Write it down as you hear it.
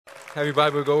Have your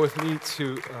Bible, go with me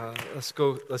to,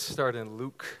 let's start in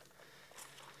Luke,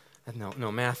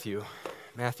 Matthew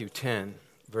 10,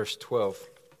 verse 12.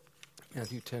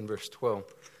 Matthew 10, verse 12.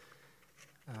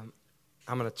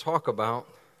 I'm going to talk about,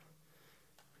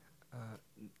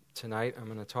 tonight, I'm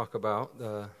going to talk about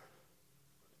the,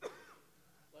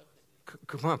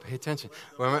 come on, pay attention.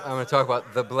 Well, I'm going to talk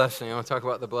about the blessing. I'm going to talk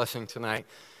about the blessing tonight.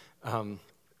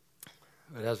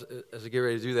 But as I get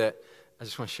ready to do that, I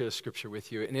just want to share the scripture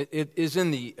with you. And it is in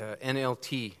the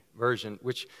NLT version,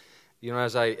 which,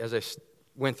 as I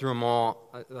went through them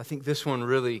all, I think this one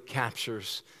really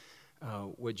captures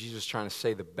what Jesus is trying to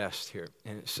say the best here.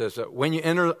 And it says, when you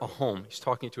enter a home, he's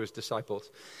talking to his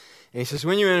disciples, and he says,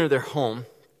 when you enter their home,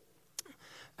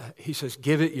 he says,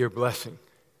 give it your blessing.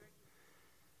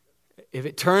 If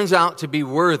it turns out to be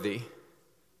worthy,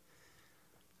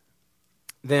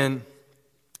 then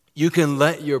you can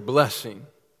let your blessing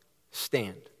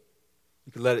stand.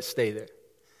 You can let it stay there.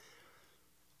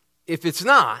 If it's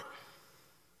not,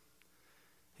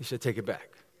 he said, take it back.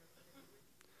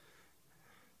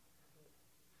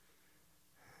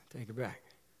 Take it back.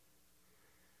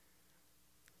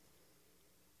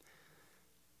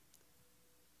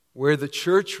 Where the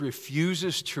church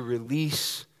refuses to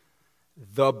release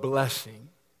the blessing,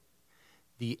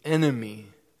 the enemy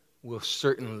will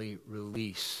certainly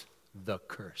release the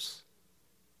curse.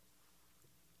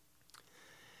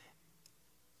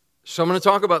 So I'm going to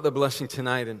talk about the blessing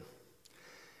tonight, and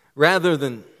rather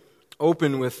than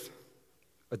open with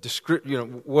a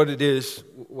description, what it is,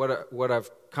 what I've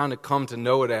kind of come to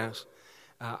know it as,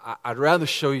 I'd rather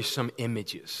show you some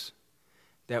images.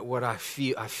 That what I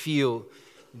feel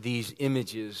these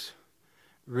images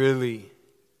really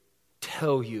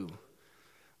tell you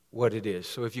what it is.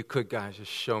 So if you could, guys,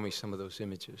 just show me some of those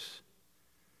images.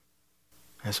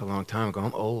 That's a long time ago.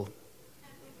 I'm old.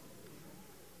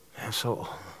 I'm so old.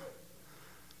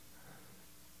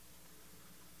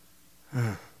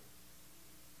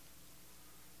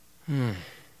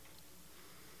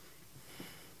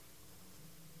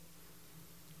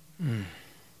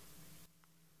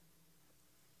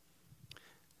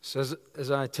 So as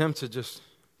I attempt to just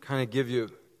kind of give you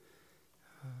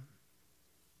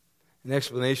an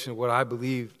explanation of what I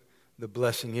believe the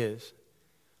blessing is,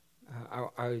 I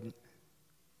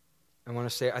want to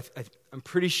say I'm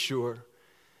pretty sure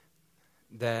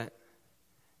that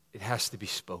it has to be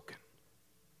spoken.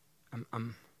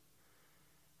 I'm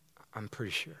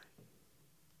pretty sure.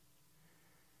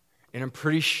 And I'm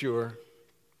pretty sure,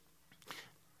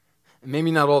 and maybe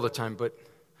not all the time, but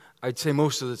I'd say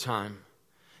most of the time,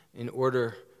 in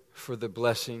order for the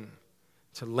blessing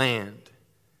to land,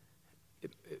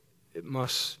 it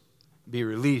must be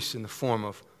released in the form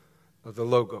of the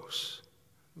Logos,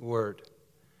 the Word.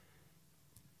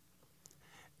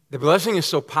 The blessing is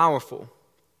so powerful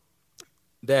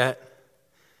that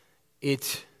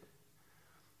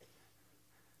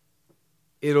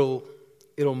it'll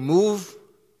move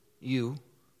you,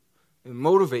 it'll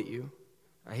motivate you.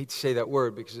 I hate to say that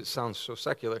word because it sounds so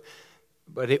secular,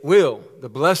 but it will. The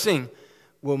blessing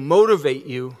will motivate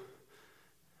you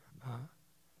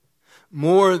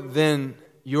more than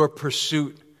your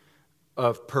pursuit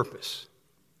of purpose.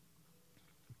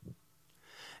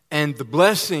 And the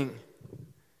blessing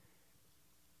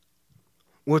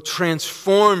will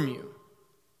transform you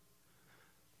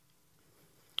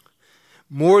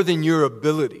more than your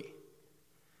ability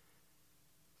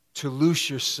to loose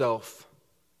yourself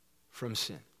from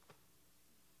sin.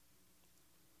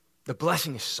 The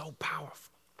blessing is so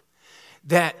powerful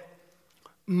that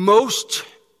most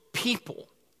people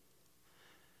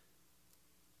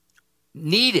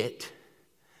need it,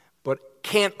 but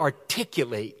can't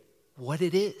articulate what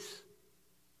it is.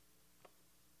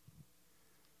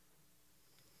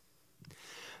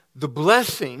 The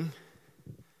blessing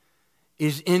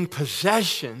is in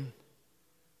possession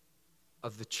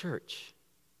of the church.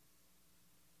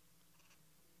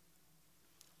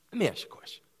 Let me ask you a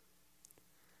question.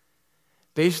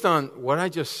 Based on what I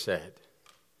just said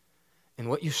and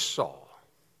what you saw,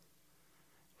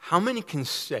 how many can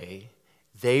say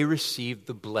they received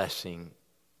the blessing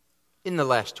in the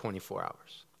last 24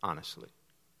 hours, honestly?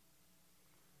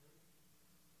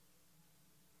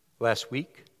 Last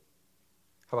week?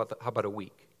 How about a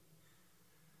week?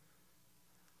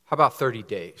 How about 30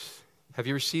 days? Have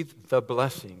you received the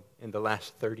blessing in the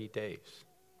last 30 days?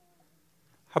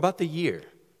 How about the year?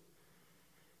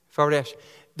 If I were to ask you,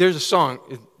 there's a song,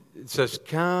 it says,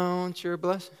 count your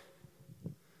blessing.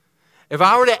 If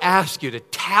I were to ask you to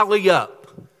tally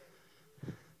up,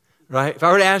 right? If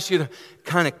I were to ask you to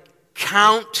kind of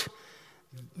count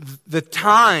the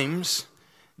times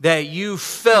that you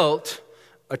felt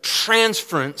a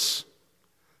transference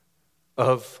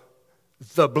of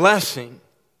the blessing.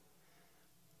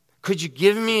 Could you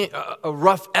give me a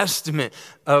rough estimate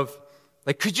of,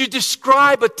 like, could you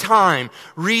describe a time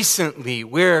recently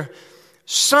where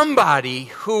somebody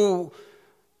who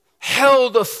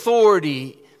held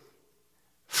authority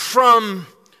from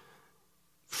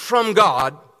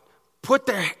God put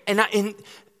their, and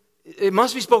it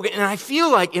must be spoken, and I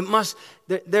feel like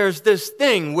there's this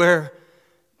thing where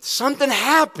something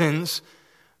happens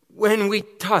when we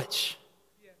touch.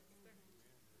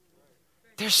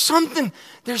 There's something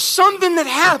that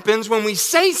happens when we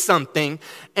say something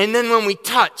and then when we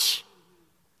touch.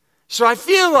 So I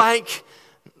feel like,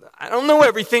 I don't know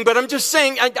everything, but I'm just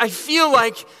saying, I feel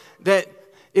like that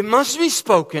it must be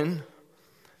spoken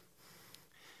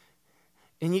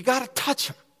and you got to touch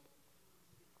them.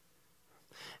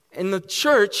 And the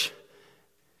church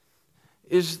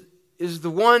is the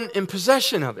one in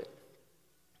possession of it.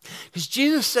 Because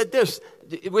Jesus said this,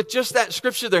 with just that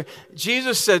scripture there,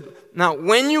 Jesus said, now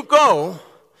when you go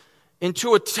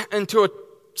into a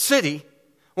city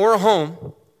or a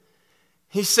home,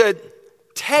 he said,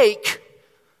 take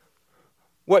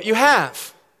what you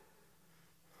have.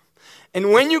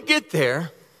 And when you get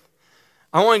there,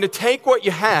 I want you to take what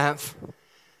you have,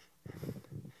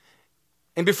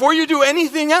 and before you do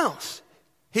anything else,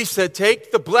 he said,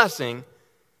 take the blessing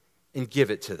and give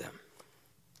it to them.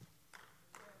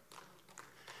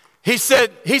 He said,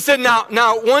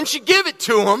 now once you give it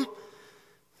to them,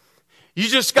 you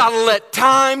just got to let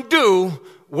time do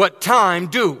what time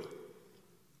do.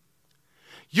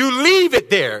 You leave it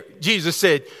there, Jesus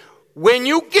said. When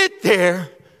you get there,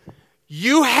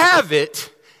 you have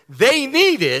it, they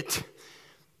need it.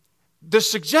 The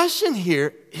suggestion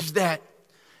here is that,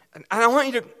 and I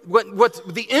want you to,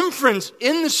 what the inference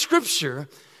in the scripture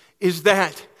is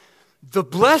that the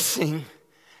blessing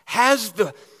has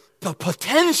the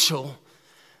potential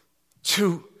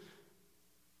to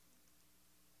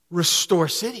restore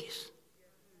cities,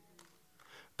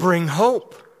 bring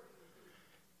hope,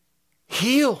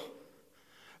 heal.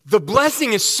 The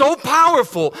blessing is so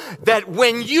powerful that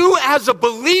when you as a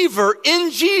believer in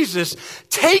Jesus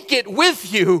take it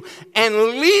with you and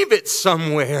leave it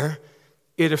somewhere,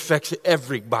 it affects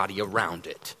everybody around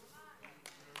it.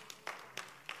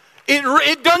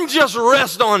 It doesn't just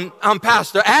rest on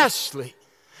Pastor Ashley.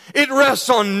 It rests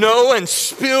on Noah and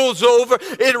spills over.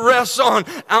 It rests on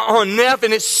Neff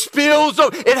and it spills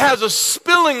over. It has a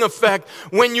spilling effect.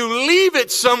 When you leave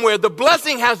it somewhere, the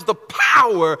blessing has the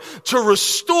power to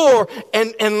restore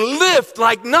and lift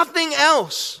like nothing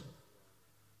else.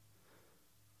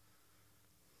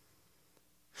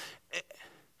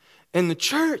 And the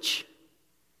church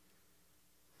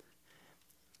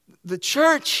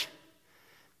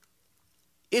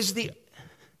is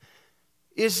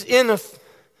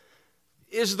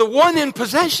the one in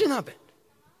possession of it.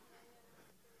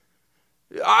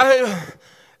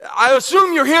 I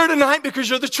assume you're here tonight because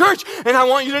you're the church, and I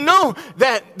want you to know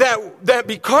that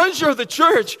because you're the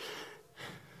church,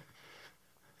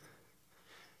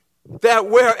 that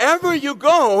wherever you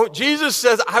go, Jesus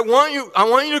says, I want you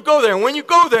to go there. And when you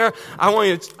go there, I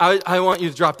want you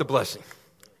to drop the blessing.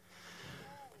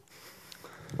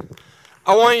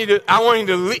 I want you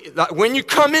to leave. When you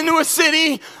come into a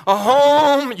city, a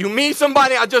home, you meet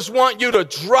somebody, I just want you to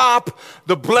drop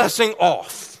the blessing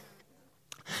off.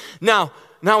 Now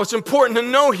it's important to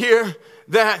know here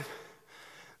that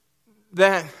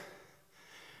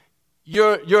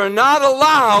you're not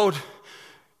allowed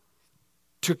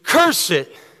to curse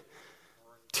it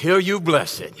till you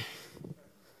bless it.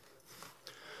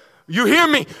 You hear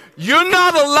me? You're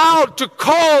not allowed to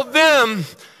call them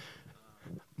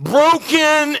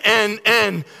broken and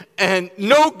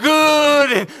no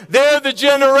good, and they're the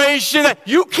generation.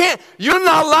 You're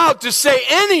not allowed to say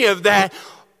any of that.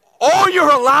 All you're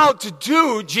allowed to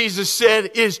do, Jesus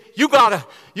said, is you gotta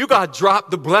drop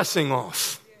the blessing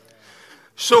off.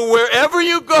 So wherever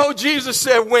you go, Jesus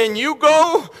said, when you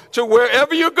go to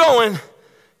wherever you're going,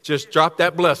 just drop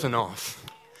that blessing off.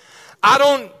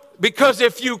 Because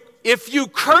if you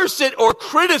curse it or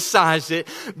criticize it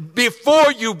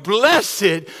before you bless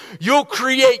it, you'll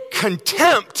create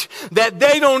contempt that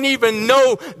they don't even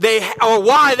know or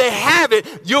why they have it.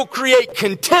 You'll create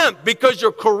contempt because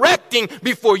you're correcting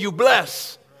before you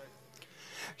bless.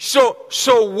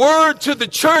 So word to the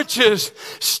churches,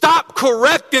 stop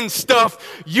correcting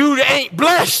stuff you ain't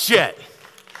blessed yet.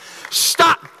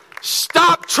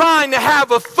 Stop trying to have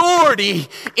authority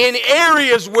in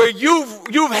areas where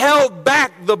you've held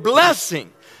back the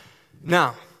blessing.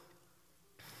 Now,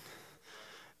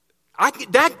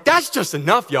 that's just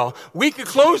enough, y'all. We could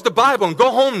close the Bible and go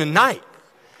home tonight.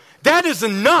 That is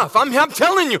enough. I'm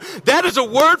telling you, that is a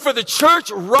word for the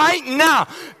church right now.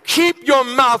 Keep your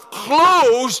mouth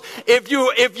closed if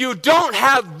you don't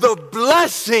have the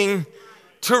blessing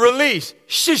to release.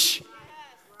 Shh.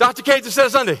 Dr. Cater said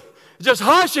Sunday, just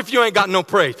hush if you ain't got no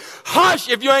praise. Hush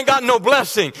if you ain't got no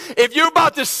blessing. If you're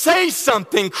about to say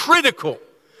something critical,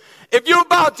 if you're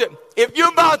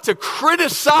about to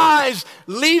criticize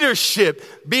leadership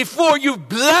before you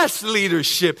bless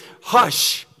leadership,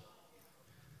 hush.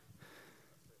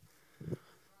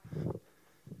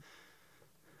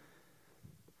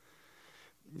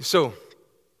 So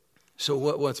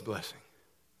what's blessing?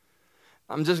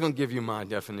 I'm just going to give you my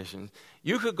definition.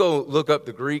 You could go look up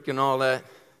the Greek and all that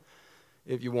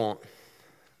if you want,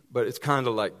 but it's kind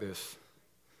of like this.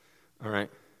 All right?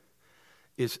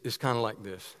 It's kind of like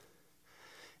this.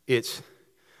 It's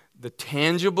the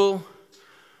tangible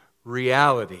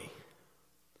reality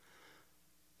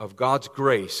of God's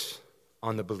grace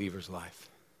on the believer's life.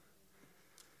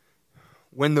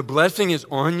 When the blessing is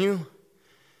on you,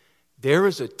 there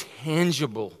is a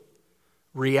tangible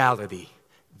reality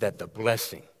that the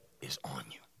blessing is on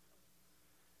you.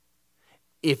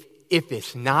 If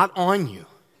it's not on you,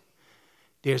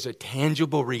 there's a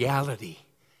tangible reality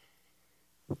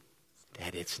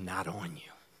that it's not on you.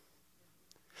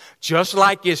 Just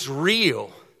like it's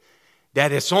real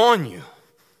that it's on you,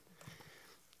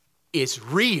 it's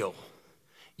real.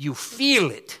 You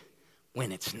feel it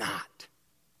when it's not.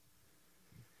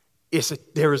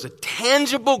 There is a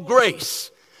tangible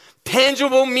grace.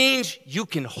 Tangible means you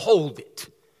can hold it.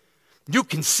 You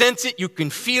can sense it. You can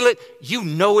feel it. You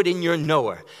know it in your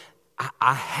knower.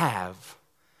 I have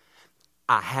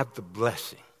the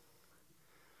blessing.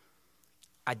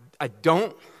 I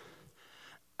don't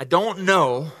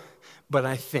know, but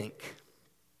I think.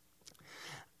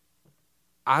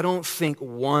 I don't think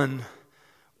one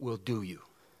will do you.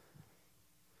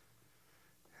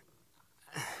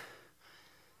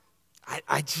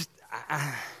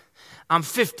 I'm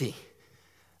 50.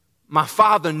 My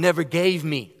father never gave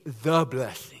me the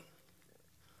blessing.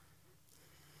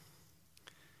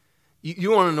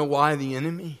 You want to know why the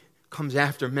enemy comes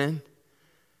after men?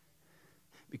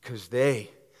 Because they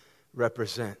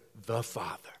represent the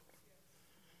Father.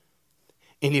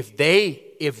 And if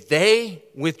they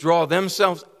withdraw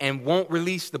themselves and won't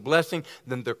release the blessing,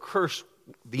 then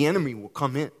the enemy will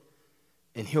come in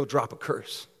and he'll drop a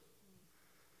curse.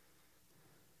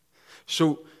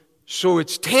 So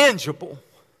it's tangible.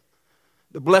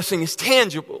 The blessing is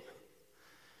tangible.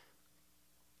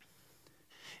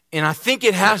 And I think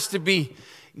it has to be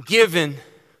given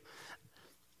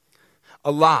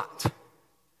a lot.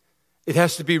 It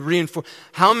has to be reinforced.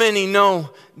 How many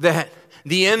know that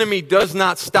the enemy does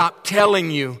not stop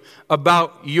telling you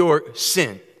about your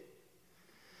sin?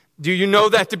 Do you know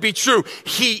that to be true?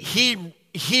 He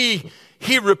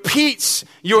repeats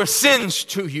your sins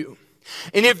to you.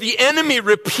 And if the enemy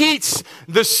repeats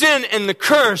the sin and the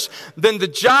curse, then the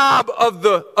job of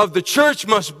the church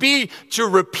must be to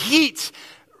repeatedly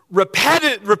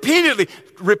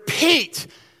repeat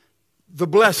the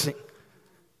blessing.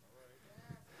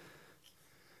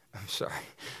 I'm sorry.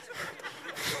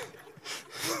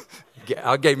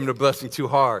 I gave him the blessing too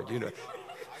hard, you know.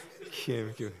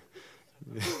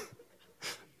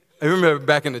 I remember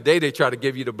back in the day, they tried to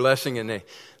give you the blessing, and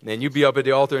then you'd be up at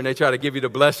the altar, and they try to give you the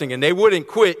blessing, and they wouldn't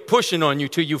quit pushing on you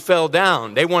till you fell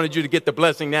down. They wanted you to get the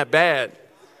blessing that bad.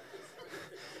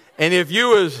 And if you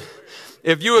was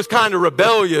kind of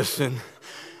rebellious and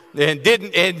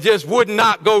just would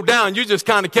not go down, you just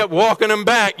kind of kept walking them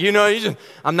back. You know,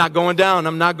 I'm not going down.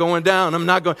 I'm not going down. I'm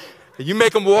not going. You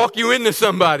make them walk you into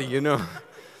somebody. You know.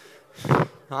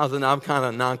 I'm kind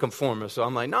of nonconformist, so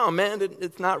I'm like, no, man,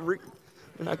 it's not. We're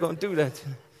not going to do that.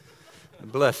 The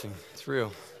blessing, it's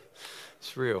real.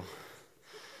 It's real.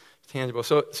 It's tangible.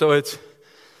 So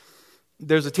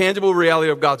there's a tangible reality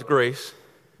of God's grace.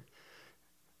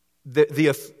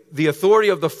 The authority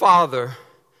of the Father.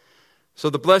 So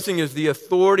the blessing is the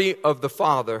authority of the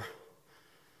Father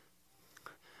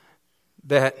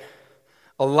that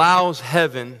allows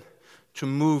heaven to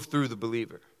move through the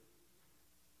believer.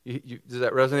 Does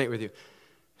that resonate with you?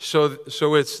 So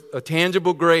it's a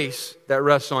tangible grace that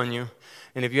rests on you.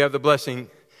 And if you have the blessing,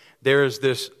 there is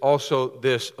this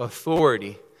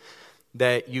authority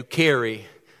that you carry,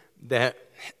 that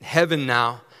heaven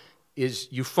now is,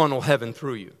 you funnel heaven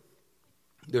through you.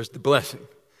 There's the blessing.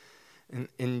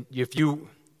 And if you,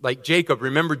 like Jacob,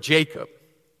 remember Jacob.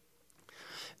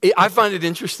 I find it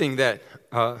interesting that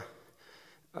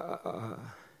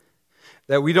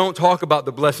that we don't talk about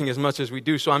the blessing as much as we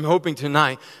do. So I'm hoping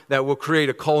tonight that we'll create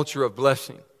a culture of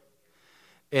blessing.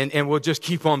 And we'll just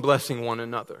keep on blessing one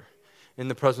another. in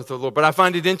the presence of the Lord. But I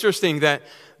find it interesting that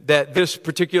this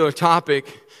particular topic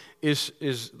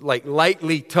is like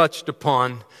lightly touched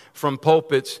upon from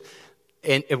pulpits.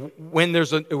 And when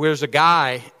there's a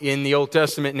guy in the Old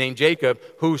Testament named Jacob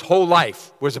whose whole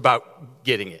life was about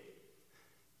getting it.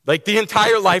 Like the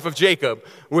entire life of Jacob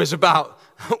was about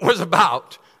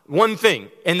one thing,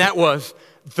 and that was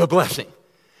the blessing.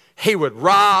 He would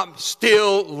rob,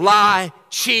 steal, lie,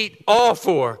 cheat, all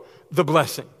for the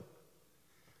blessing.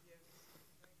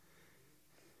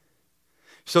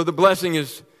 So the blessing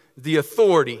is the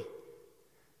authority.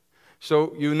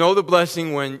 So you know the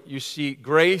blessing when you see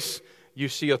grace, you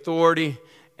see authority,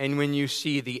 and when you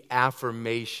see the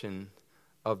affirmation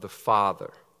of the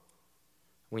Father.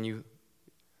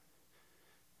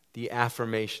 The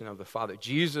affirmation of the Father.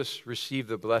 Jesus received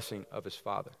the blessing of his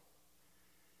Father.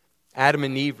 Adam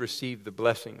and Eve received the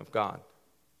blessing of God.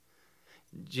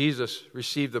 Jesus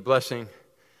received the blessing.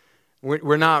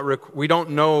 We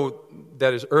don't know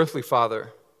that his earthly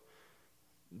father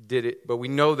did it, but we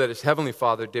know that his heavenly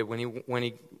Father did. When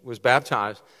he was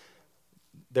baptized,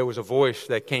 there was a voice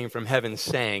that came from heaven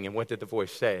saying, and what did the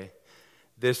voice say?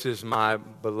 This is my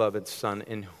beloved Son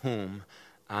in whom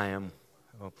I am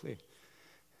well pleased.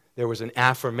 There was an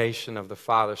affirmation of the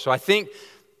Father. So I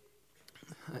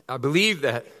believe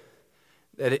that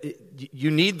you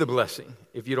need the blessing.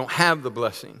 If you don't have the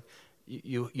blessing,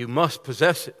 you must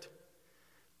possess it.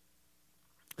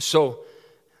 So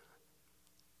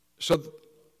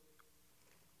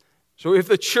if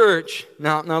the church,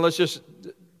 now let's just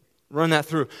run that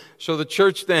through. So the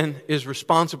church then is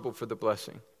responsible for the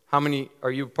blessing. How many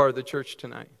are you part of the church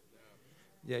tonight?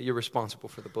 Yeah, you're responsible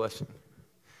for the blessing.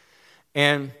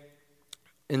 And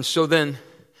so then,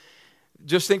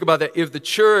 just think about that. If the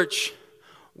church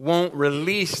won't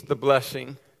release the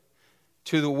blessing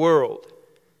to the world,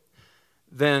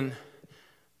 then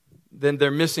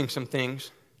they're missing some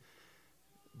things.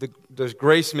 There's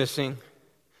grace missing,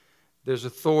 there's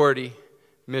authority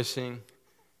missing,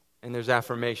 and there's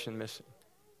affirmation missing.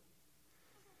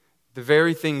 The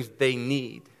very things they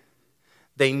need,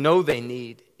 they know they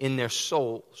need in their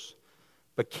souls,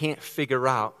 but can't figure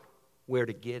out where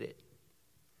to get it.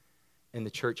 And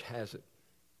the church has it.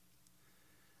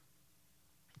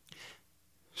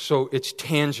 So it's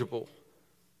tangible.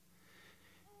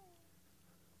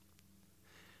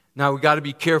 Now we got to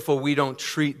be careful we don't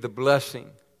treat the blessing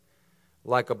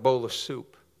like a bowl of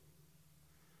soup.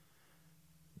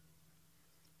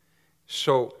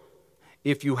 So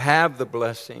if you have the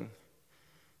blessing,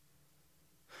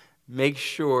 make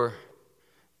sure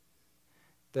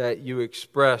that you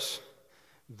express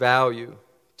value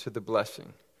to the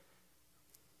blessing.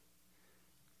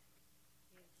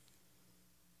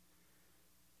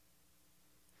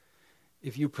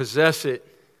 If you possess it,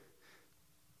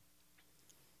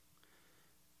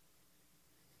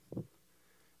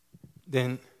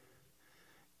 then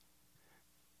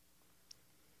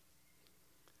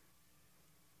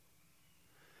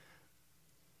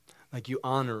like you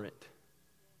honor it.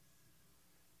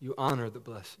 You honor the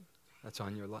blessing that's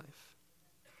on your life.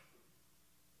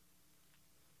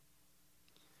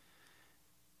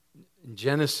 In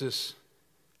Genesis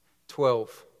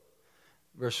 12,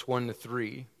 verse 1 to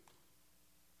 3,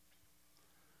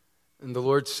 and the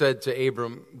Lord said to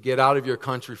Abram, get out of your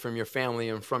country, from your family,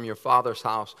 and from your father's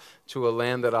house to a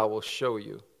land that I will show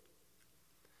you.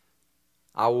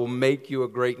 I will make you a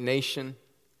great nation,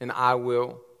 and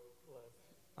I'll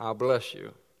bless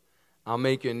you. I'll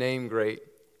make your name great,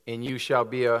 and you shall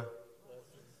be you're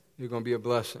going to be a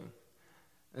blessing.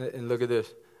 And look at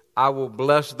this. I will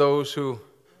bless those who,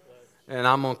 and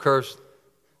I'm going to curse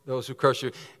those who curse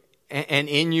you. And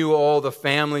in you all the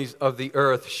families of the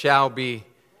earth shall be.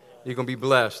 You're going to be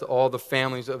blessed. All the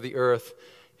families of the earth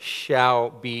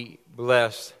shall be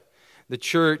blessed. The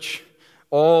church,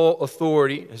 all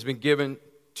authority has been given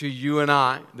to you and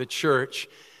I, the church.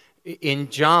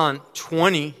 In John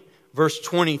 20, verse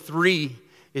 23,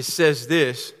 it says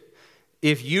this,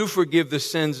 if you forgive the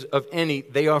sins of any,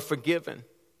 they are forgiven.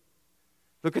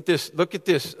 Look at this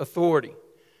authority.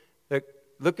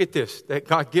 Look at this that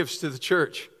God gives to the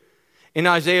church. In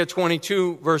Isaiah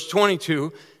 22, verse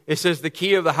 22, it says, the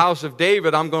key of the house of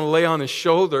David I'm going to lay on his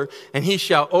shoulder, and he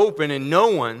shall open and no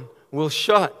one will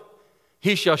shut.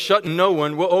 He shall shut and no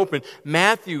one will open.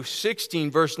 Matthew 16,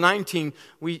 verse 19,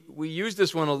 we use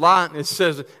this one a lot, and it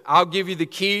says, I'll give you the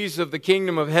keys of the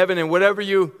kingdom of heaven, and whatever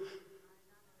you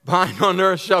bind on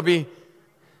earth shall be.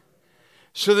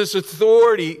 So this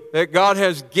authority that God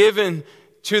has given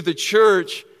to the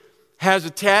church has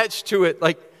attached to it,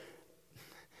 like,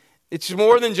 it's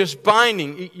more than just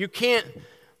binding. You can't.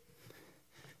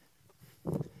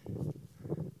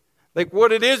 Like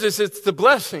what it is it's the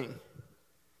blessing.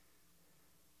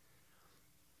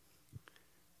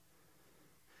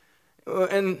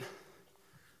 And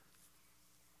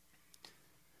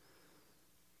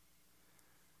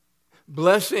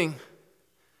blessing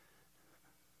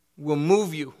will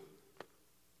move you.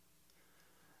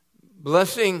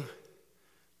 Blessing,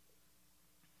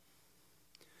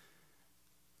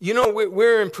 you know,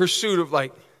 we're in pursuit of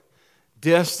like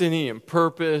destiny and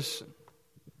purpose.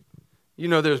 You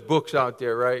know, there's books out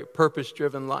there, right?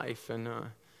 Purpose-driven life, and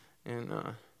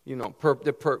you know,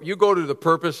 you go to the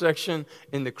purpose section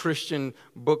in the Christian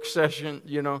book section,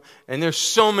 you know, and there's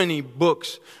so many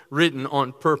books written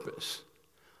on purpose.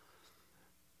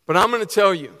 But I'm going to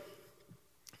tell you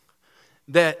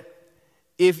that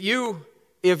if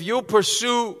you'll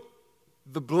pursue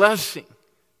the blessing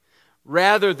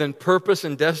rather than purpose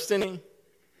and destiny,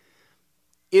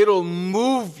 it'll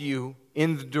move you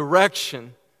in the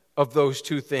direction of those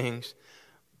two things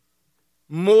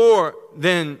more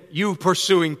than you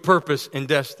pursuing purpose and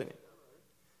destiny.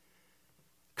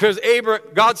 Because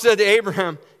God said to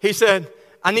Abraham, he said,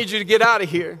 I need you to get out of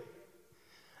here.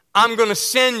 I'm going to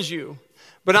send you,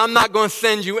 but I'm not going to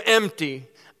send you empty.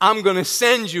 I'm going to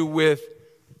send you with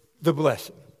the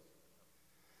blessing.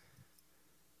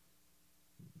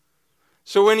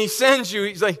 So when he sends you,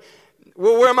 he's like,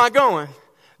 well, where am I going?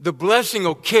 The blessing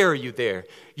will carry you there.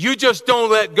 You just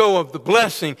don't let go of the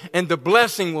blessing, and the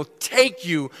blessing will take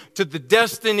you to the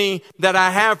destiny that I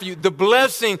have for you. The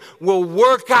blessing will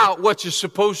work out what you're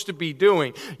supposed to be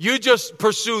doing. You just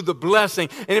pursue the blessing.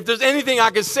 And if there's anything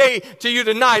I could say to you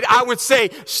tonight, I would say,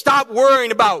 stop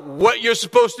worrying about what you're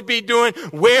supposed to be doing,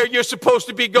 where you're supposed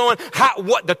to be going,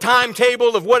 what the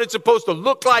timetable of what it's supposed to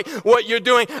look like, what you're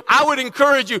doing. I would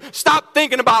encourage you, stop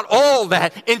thinking about all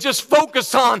that and just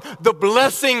focus on the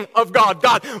blessing of God.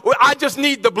 God, I just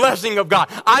need the blessing of God.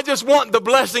 I just want the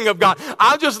blessing of God.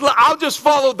 I'll just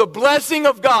follow the blessing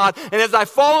of God. And as I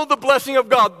follow the blessing of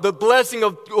God, the blessing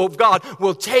of God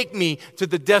will take me to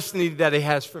the destiny that He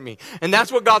has for me. And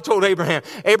that's what God told Abraham.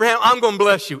 Abraham, I'm going to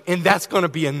bless you, and that's going to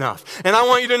be enough. And I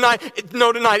want you to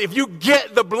know tonight, if you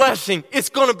get the blessing, it's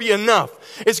going to be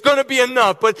enough. It's going to be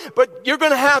enough. But you're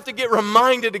going to have to get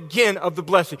reminded again of the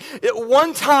blessing.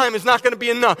 One time is not going to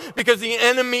be enough because the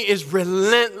enemy is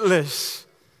relentless.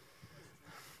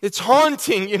 It's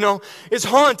haunting, you know. It's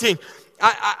haunting.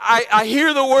 I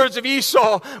hear the words of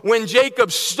Esau when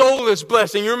Jacob stole his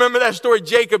blessing. You remember that story?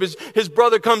 Jacob, his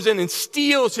brother comes in and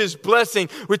steals his blessing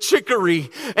with trickery.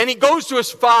 And he goes to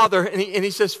his father and he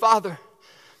says, Father,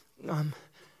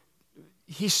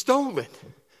 he stole it.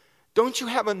 Don't you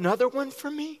have another one for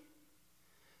me?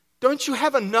 Don't you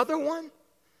have another one?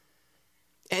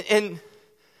 And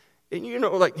you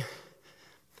know, like,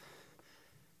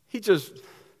 he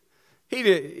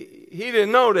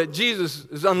didn't know that Jesus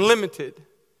is unlimited.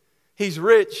 He's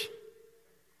rich.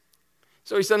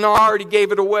 So he said, no, I already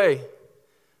gave it away.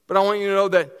 But I want you to know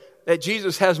that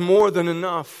Jesus has more than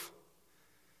enough.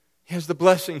 He has the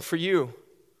blessing for you.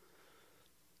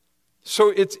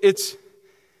 So it's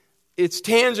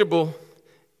tangible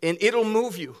and it'll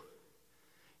move you.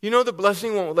 You know the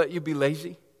blessing won't let you be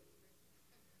lazy.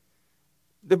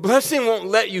 The blessing won't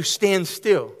let you stand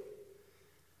still.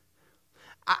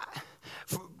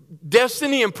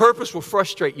 Destiny and purpose will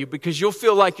frustrate you because you'll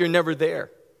feel like you're never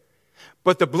there.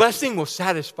 But the blessing will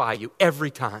satisfy you every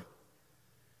time.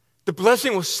 The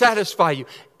blessing will satisfy you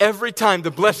every time.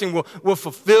 The blessing will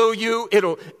fulfill you.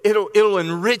 It'll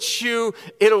enrich you.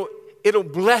 It'll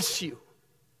bless you.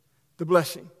 The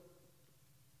blessing.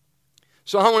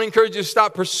 So I want to encourage you to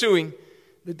stop pursuing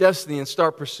the destiny and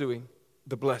start pursuing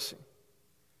the blessing.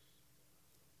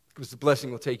 Because the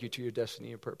blessing will take you to your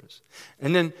destiny and purpose.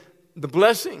 And then the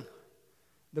blessing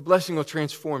will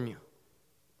transform you.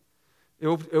 It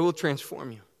will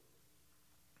transform you.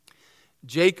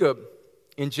 Jacob,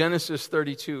 in Genesis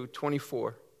 32,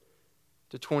 24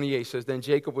 to 28 says, Then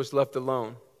Jacob was left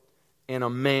alone, and a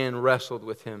man wrestled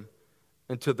with him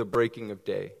until the breaking of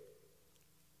day.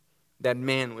 That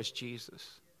man was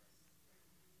Jesus.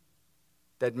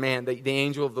 That man, the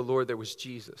angel of the Lord, there was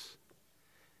Jesus.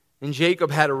 And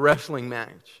Jacob had a wrestling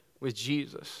match with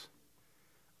Jesus.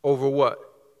 Over what?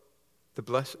 The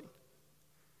blessing.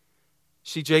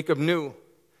 See, Jacob knew,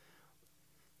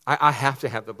 I have to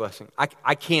have the blessing.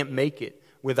 I can't make it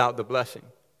without the blessing.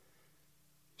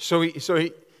 So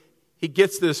he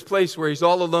gets to this place where he's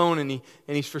all alone and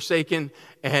he's forsaken,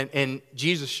 and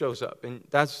Jesus shows up. And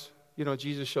that's, you know,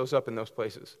 Jesus shows up in those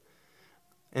places.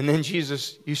 And then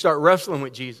you start wrestling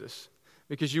with Jesus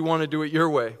because you want to do it your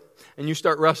way. And you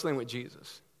start wrestling with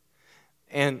Jesus.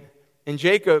 And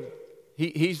Jacob,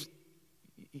 he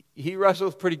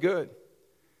wrestles pretty good.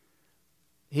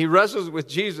 he wrestles with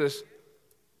Jesus.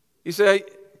 He said,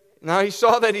 now he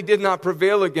saw that he did not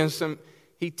prevail against him.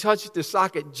 He touched the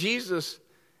socket. Jesus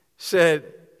said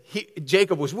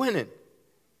Jacob was winning.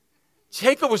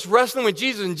 Jacob was wrestling with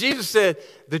Jesus, and Jesus said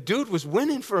the dude was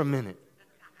winning for a minute.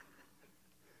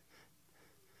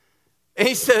 And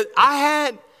he said,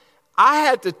 I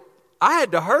had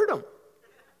to hurt him.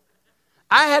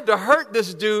 I had to hurt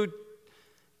this dude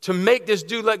to make this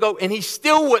dude let go, and he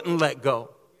still wouldn't let go.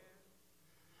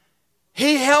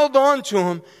 He held on to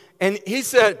him, and he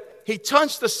said, he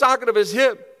touched the socket of his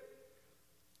hip,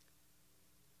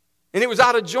 and it was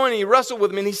out of joint, and he wrestled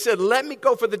with him, and he said, let me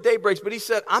go for the day breaks. But he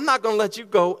said, I'm not going to let you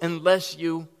go unless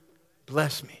you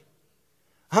bless me.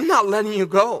 I'm not letting you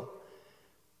go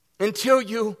until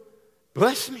you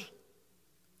bless me.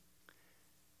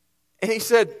 And he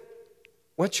said,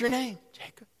 what's your name?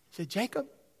 Jacob. He said, Jacob.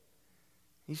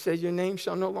 He said, your name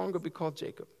shall no longer be called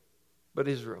Jacob, but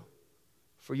Israel.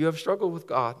 For you have struggled with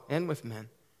God and with men,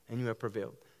 and you have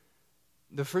prevailed.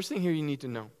 The first thing here you need to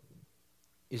know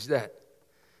is that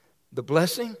the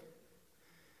blessing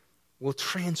will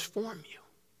transform you.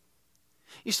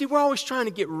 You see, we're always trying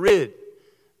to get rid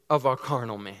of our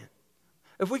carnal man.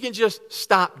 If we can just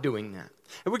stop doing that,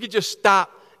 if we could just stop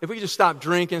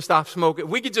drinking, stop smoking, if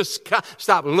we could just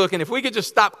stop looking, if we could just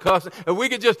stop cussing,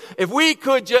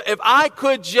 if I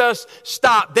could just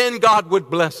stop, then God would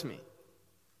bless me.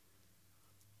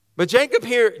 But Jacob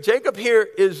here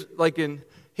is like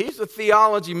he's a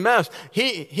theology mess.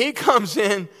 He comes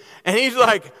in and he's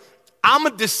like, I'm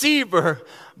a deceiver,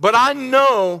 but I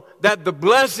know that the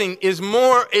blessing is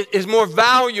more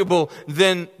valuable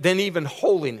than even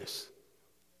holiness.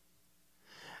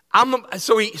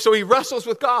 So he wrestles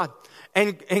with God,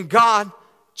 and God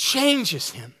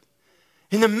changes him.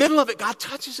 In the middle of it, God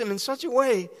touches him in such a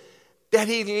way that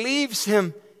he leaves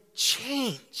him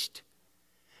changed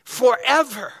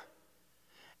forever.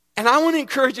 And I want to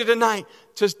encourage you tonight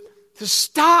to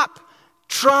stop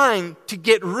trying to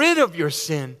get rid of your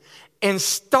sin and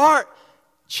start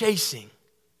chasing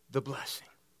the blessing.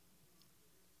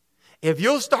 If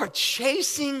you'll start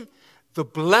chasing the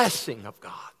blessing of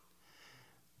God,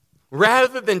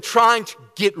 rather than trying to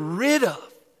get rid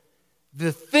of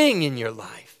the thing in your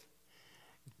life,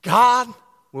 God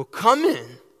will come in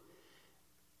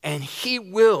and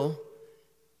He'll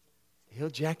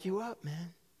jack you up,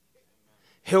 man.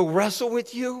 He'll wrestle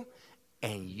with you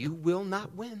and you will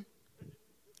not win.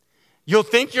 You'll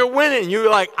think you're winning. You're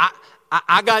like,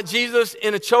 I got Jesus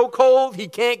in a chokehold. He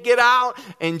can't get out.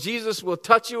 And Jesus will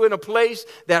touch you in a place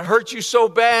that hurts you so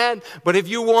bad. But if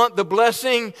you want the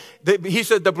blessing, he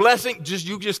said the blessing,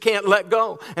 you just can't let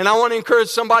go. And I want to encourage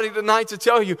somebody tonight to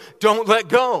tell you, don't let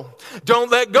go.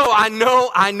 Don't let go. I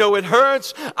know it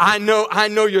hurts. I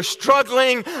know you're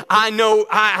struggling. I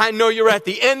know you're at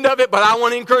the end of it. But I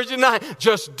want to encourage you tonight,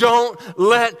 just don't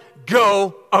let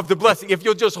go of the blessing. If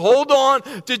you'll just hold on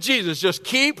to Jesus, just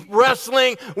keep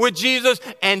wrestling with Jesus,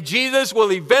 and Jesus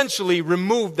will eventually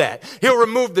remove that. He'll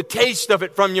remove the taste of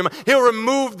it from your mind. He'll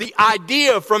remove the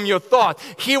idea from your thought.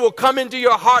 He will come into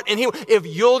your heart, and if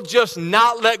you'll just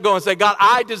not let go and say, God,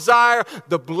 I desire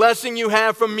the blessing you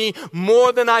have for me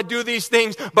more than I do these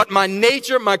things, but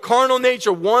my carnal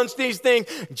nature wants these things.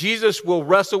 Jesus will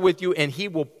wrestle with you, and he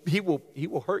will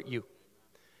hurt you.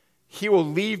 He will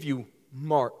leave you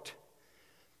marked.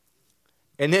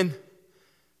 And then,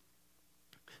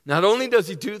 not only does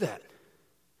he do that,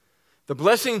 the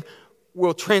blessing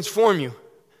will transform you,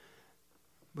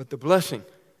 but the blessing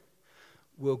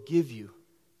will give you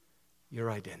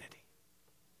your identity.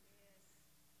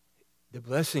 The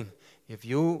blessing, if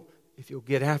you'll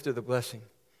get after the blessing,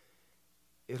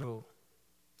 it'll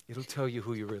tell you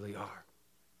who you really are.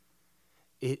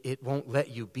 It won't let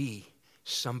you be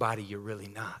somebody you're really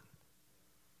not.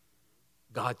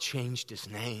 God changed his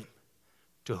name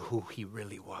to who he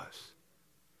really was.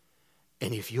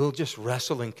 And if you'll just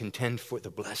wrestle and contend for the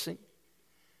blessing,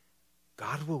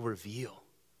 God will reveal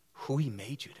who he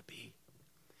made you to be.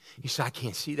 You say, I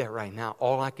can't see that right now.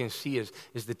 All I can see is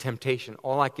the temptation.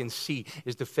 All I can see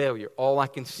is the failure. All I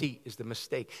can see is the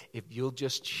mistake. If you'll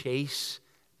just chase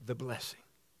the blessing,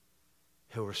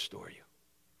 he'll restore you.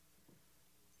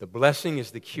 The blessing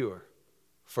is the cure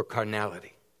for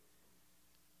carnality.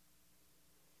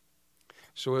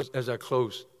 So as I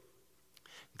close,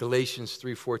 Galatians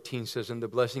 3:14 says, and the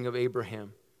blessing of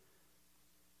Abraham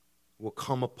will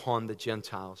come upon the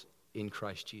Gentiles in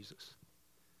Christ Jesus.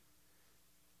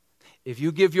 If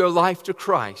you give your life to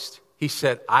Christ, he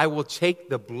said, I will take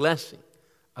the blessing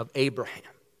of Abraham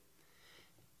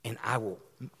and I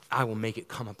will make it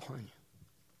come upon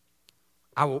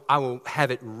you. I will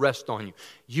have it rest on you.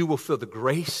 You will feel the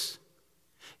grace.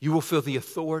 You will feel the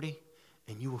authority,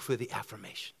 and you will feel the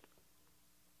affirmation.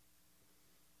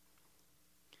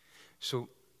 So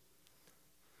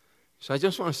I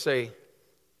just want to say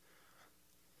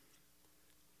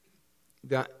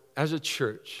that as a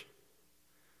church,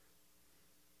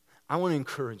 I want to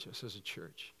encourage us as a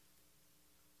church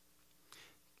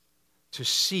to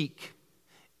seek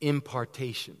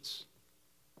impartations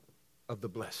of the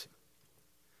blessing.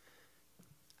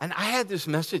 And I had this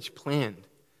message planned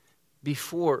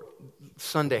before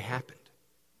Sunday happened.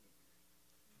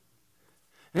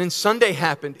 And then Sunday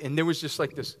happened, and there was just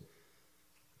like this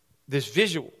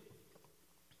visual.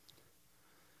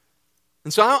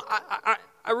 And so I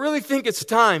really think it's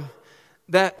time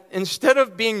that instead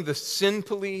of being the sin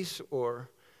police or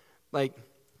like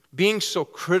being so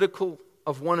critical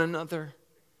of one another,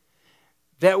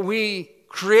 that we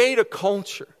create a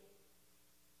culture.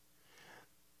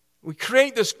 We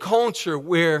create this culture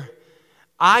where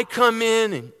I come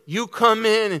in and you come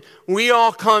in and we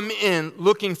all come in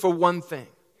looking for one thing: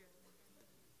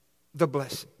 the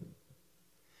blessing.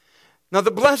 Now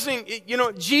the blessing,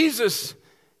 Jesus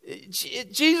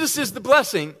is the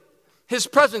blessing. His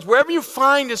presence, wherever you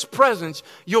find His presence,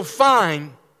 you'll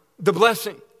find the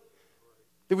blessing.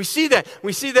 Did we see that?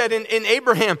 We see that in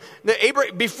Abraham.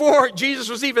 Before Jesus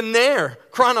was even there,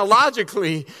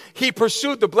 chronologically, he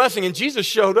pursued the blessing. And Jesus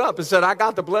showed up and said, I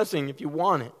got the blessing if you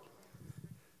want it.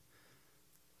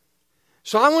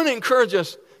 So I want to encourage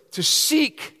us to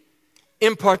seek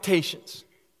impartations.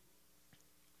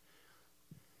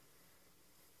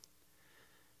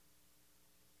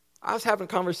 I was having a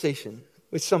conversation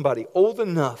with somebody old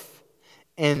enough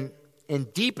and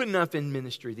deep enough in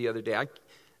ministry the other day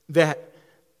that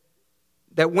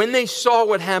when they saw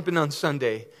what happened on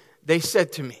Sunday, they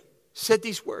said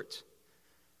these words: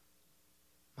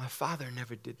 my father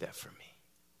never did that for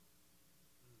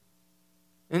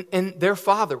me. And their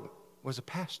father was a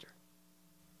pastor.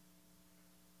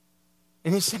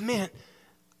 And he said, man,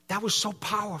 that was so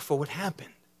powerful what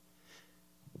happened.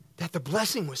 That the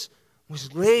blessing was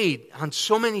laid on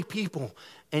so many people.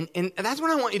 And that's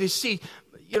what I want you to see.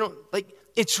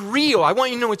 It's real. I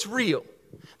want you to know it's real.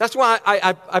 That's why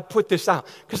I put this out.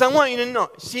 Because I want you to know,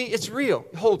 see, it's real.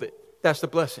 Hold it. That's the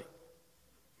blessing.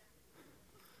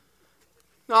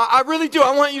 No, I really do.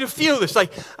 I want you to feel this. I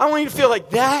want you to feel like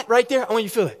that right there. I want you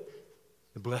to feel it.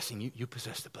 The blessing. You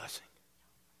possess the blessing.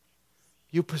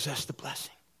 You possess the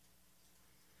blessing.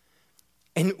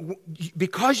 And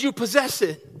because you possess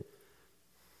it,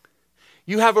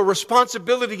 you have a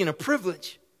responsibility and a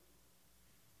privilege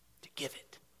to give it.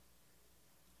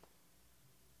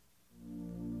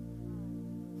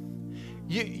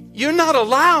 You're not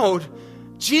allowed.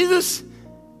 Jesus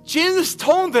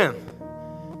told them,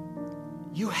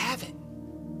 you have it.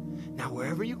 Now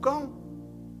wherever you go,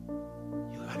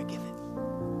 you got to give it.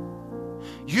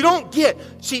 You don't get,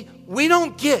 we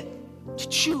don't get to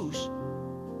choose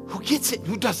who gets it and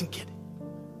who doesn't get it.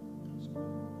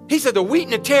 He said the wheat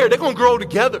and the tare, they're going to grow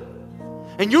together.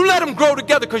 And you let them grow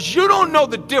together because you don't know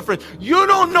the difference. You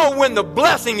don't know when the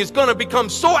blessing is going to become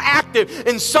so active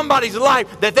in somebody's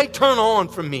life that they turn on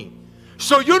from me.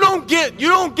 So you don't get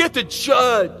to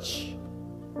judge.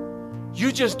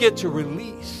 You just get to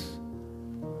release.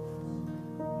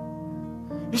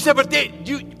 He said, but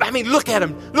look at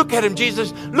them. Look at them,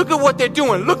 Jesus. Look at what they're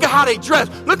doing. Look at how they dress.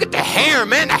 Look at the hair,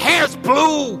 man. The hair's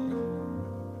blue.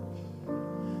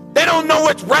 They don't know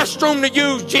which restroom to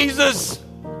use, Jesus.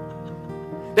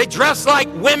 They dress like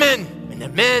women and the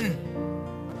men.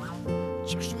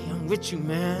 Trust me, I'm with you,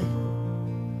 man.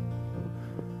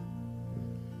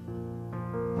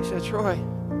 He said, Troy,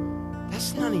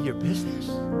 that's none of your business.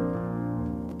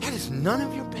 That is none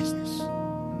of your business.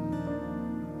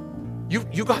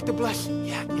 You got the blessing.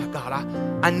 Yeah, God,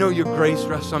 I know your grace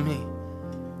rests on me.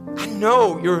 I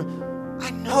know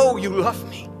you love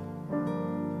me.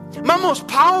 My most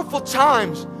powerful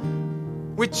times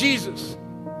with Jesus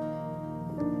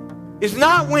is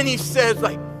not when he says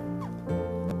like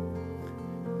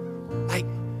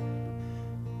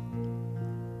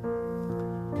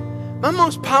my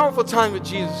most powerful time with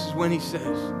Jesus is when he says,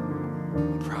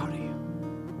 I'm proud of you.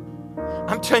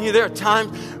 I'm telling you, there are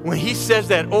times when he says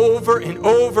that over and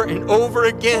over and over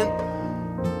again,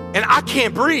 and I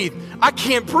can't breathe. I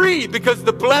can't breathe because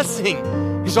the blessing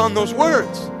is on those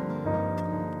words.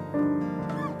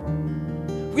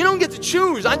 We don't get to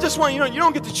choose. I just want you to know, you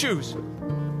don't get to choose.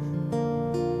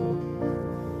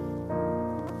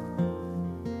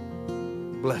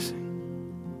 Blessing.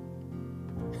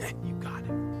 You got it.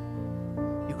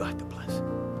 You got the blessing.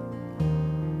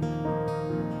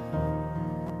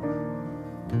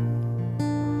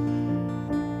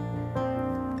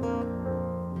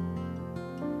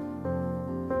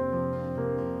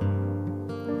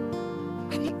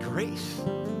 grace.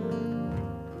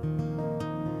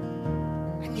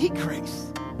 I need grace.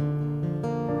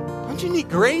 Don't you need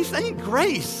grace? I need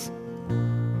grace.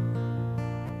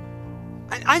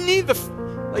 I need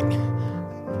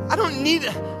I don't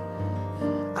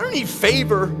need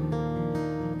favor.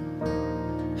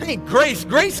 I need grace.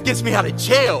 Grace gets me out of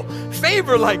jail.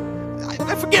 Favor, I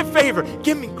forget favor.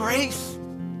 Give me grace.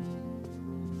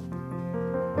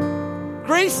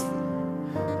 Grace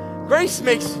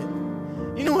makes it.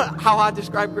 You know how I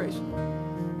describe grace?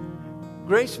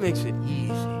 Grace makes it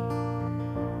easy.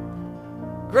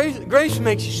 Grace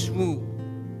makes you smooth.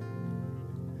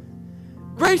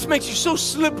 Grace makes you so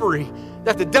slippery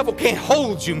that the devil can't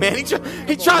hold you, man. He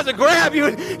tries to grab you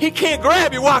and he can't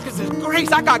grab you. Why? Because there's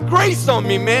grace. I got grace on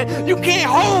me, man. You can't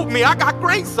hold me. I got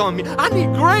grace on me. I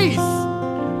need grace.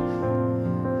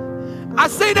 I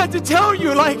say that to tell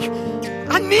you,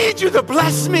 I need you to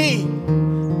bless me.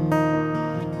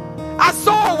 I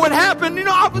saw what happened.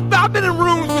 I've been in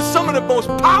rooms with some of the most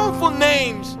powerful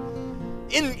names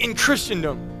in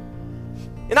Christendom.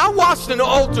 And I watched an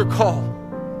altar call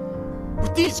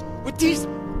with these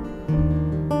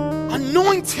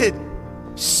anointed,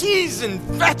 seasoned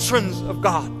veterans of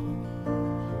God.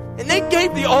 And they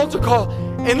gave the altar call.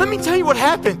 And let me tell you what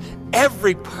happened.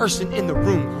 Every person in the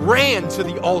room ran to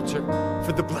the altar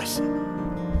for the blessing.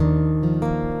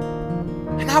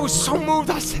 And I was so moved.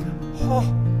 I said, oh,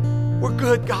 we're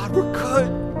good, God. We're good.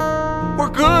 We're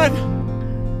good.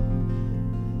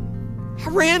 I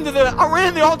ran to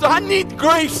the altar. I need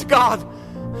grace, God.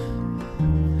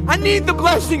 I need the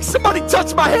blessing. Somebody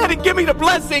touch my head and give me the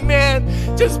blessing, man.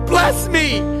 Just bless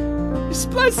me. Just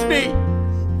bless me.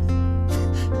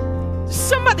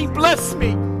 Somebody bless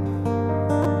me.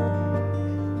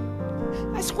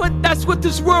 That's what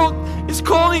this world is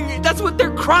calling. That's what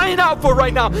they're crying out for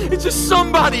right now. It's just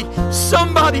somebody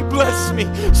bless me.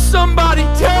 Somebody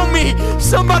tell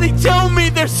me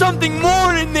there's something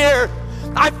more in there.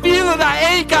 I feel it,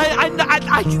 I ache,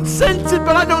 I can sense it,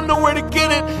 but I don't know where to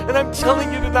get it. And I'm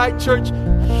telling you tonight, church, you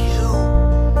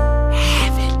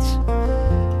have it.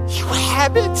 You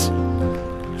have it.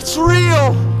 It's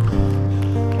real.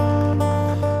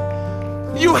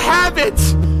 You have it.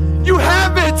 You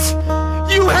have it.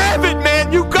 You have it,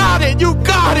 man. You got it. You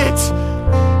got it.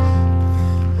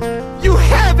 You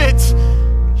have it.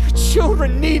 Your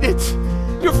children need it.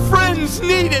 Your friends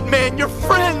need it, man. Your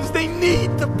friends, they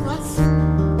need the blessing.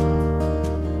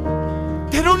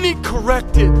 They don't need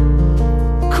corrected.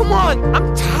 Come on,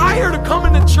 I'm tired of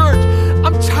coming to church.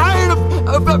 I'm tired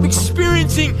of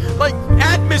experiencing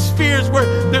atmospheres where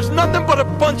there's nothing but a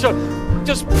bunch of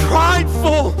just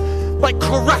prideful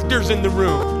correctors in the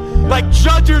room,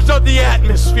 judges of the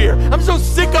atmosphere. I'm so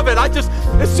sick of it.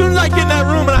 As soon as I get in that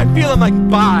room and I feel, I'm like,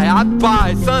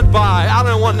 bye, son, bye. I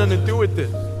don't want nothing to do with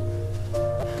this.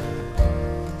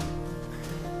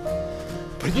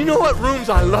 But you know what rooms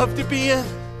I love to be in?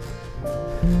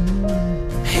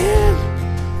 Man,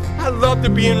 I love to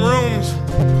be in rooms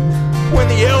when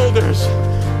the elders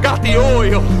got the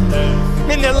oil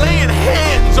and they're laying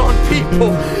hands on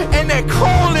people and they're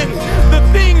calling the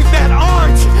things that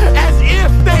aren't as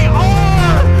if they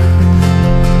are.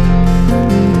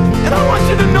 And I want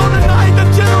you to know tonight the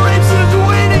generation is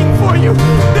waiting for you.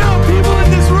 There are people in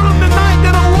this room tonight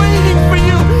that are waiting for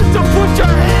you to put your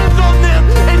hands on them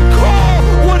and call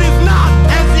what is not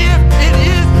as if it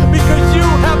is, because you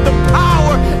have the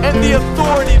power and the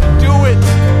authority to do it.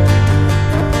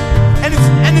 And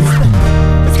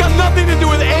it's got nothing to do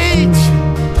with age.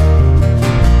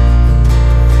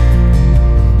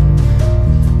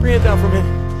 Bring it down for a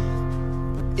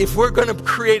minute. If we're going to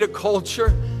create a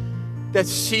culture that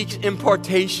seeks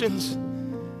impartations,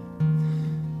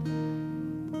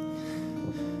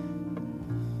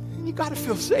 you got to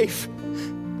feel safe.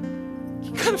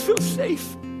 You got to feel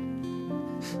safe.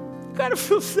 You got to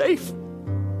feel safe.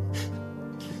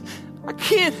 I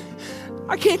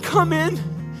can't come in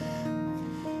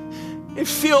and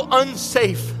feel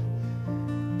unsafe,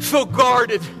 feel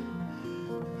guarded.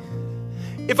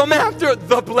 If I'm after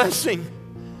the blessing,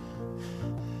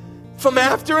 if I'm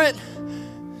after it,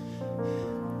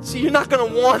 see, you're not going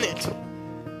to want it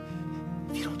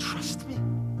if you don't trust me.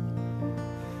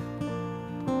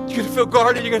 You're going to feel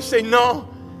guarded. You're going to say, no,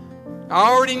 I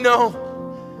already know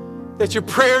that your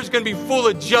prayer is going to be full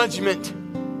of judgment.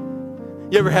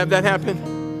 You ever have that happen?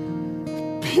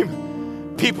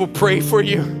 People pray for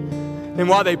you, and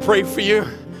while they pray for you,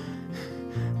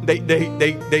 they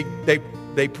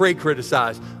pray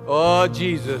criticize. Oh,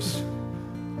 Jesus.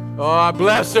 Oh, I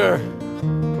bless her.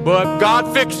 But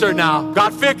God fix her now.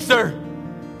 God fix her.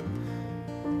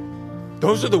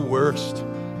 Those are the worst.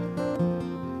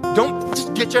 Don't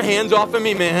just Get your hands off of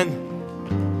me, man.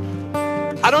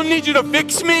 I don't need you to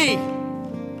fix me.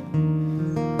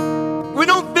 We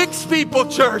don't fix people,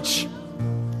 church.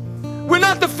 We're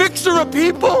not the fixer of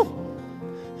people.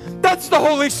 That's the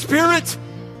Holy Spirit.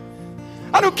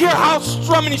 I don't care how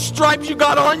many stripes you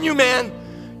got on you, man.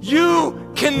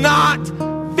 You cannot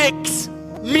fix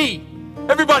me.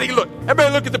 Everybody look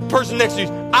at the person next to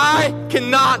you. I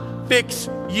cannot fix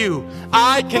you.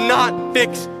 I cannot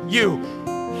fix you.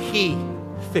 He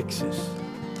fixes.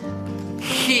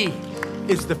 He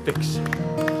is the fixer.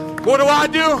 What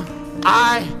do?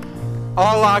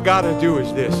 All I gotta do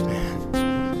is this,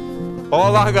 man.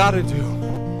 All I gotta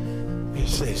do is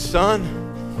say,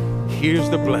 son, here's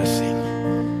the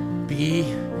blessing. Be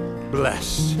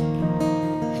blessed.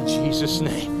 In Jesus'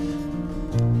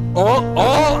 name. All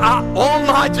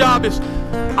my job is,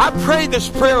 I pray this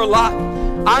prayer a lot.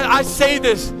 I say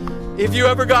this. If you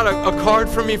ever got a card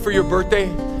from me for your birthday,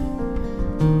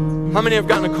 how many have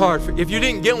gotten a card? If you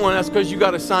didn't get one, that's because you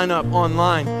got to sign up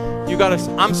online.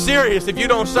 I'm serious. If you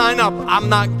don't sign up,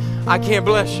 I can't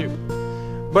bless you.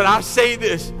 But I say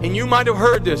this, and you might have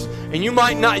heard this, and you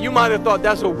might not. You might have thought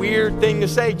that's a weird thing to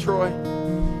say, Troy.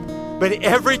 But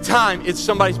every time it's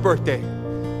somebody's birthday,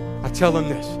 I tell them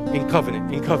this in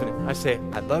covenant. I say,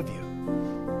 I love you,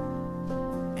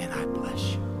 and I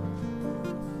bless you.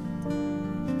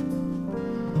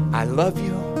 I love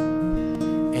you,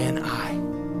 and I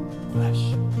bless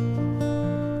you.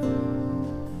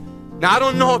 Now, I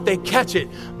don't know if they catch it,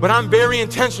 but I'm very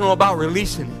intentional about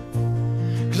releasing it.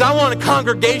 Because I want a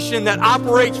congregation that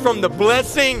operates from the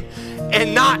blessing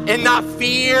and not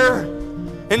fear,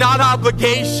 and not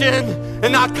obligation,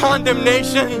 and not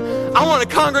condemnation. I want a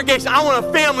congregation, I want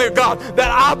a family of God that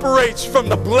operates from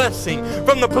the blessing,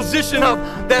 from the position of,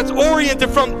 that's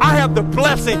oriented from, I have the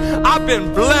blessing, I've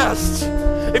been blessed.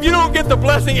 If you don't get the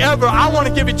blessing ever, I want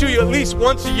to give it to you at least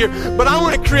once a year. But I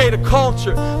want to create a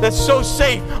culture that's so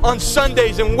safe on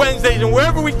Sundays and Wednesdays and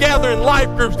wherever we gather in life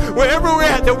groups, wherever we're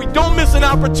at, that we don't miss an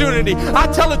opportunity. I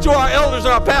tell it to our elders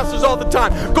and our pastors all the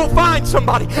time. Go find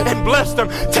somebody and bless them.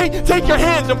 Take your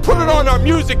hands and put it on our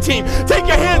music team. Take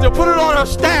your hands and put it on our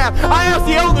staff. I asked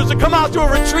the elders to come out to a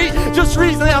retreat just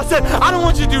recently. I said, I don't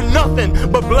want you to do nothing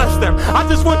but bless them. I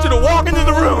just want you to walk into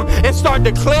the room and start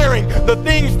declaring the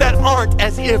things that aren't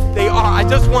as if they are. I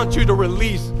just want you to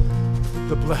release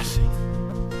the blessing.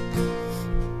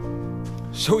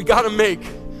 So we got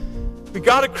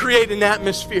to create an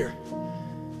atmosphere.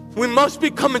 We must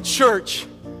become a church.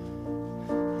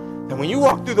 And when you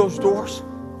walk through those doors,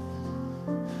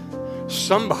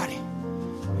 somebody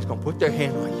is going to put their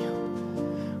hand on you.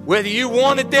 Whether you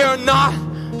want it there or not,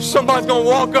 somebody's going to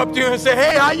walk up to you and say,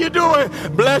 hey, how you doing?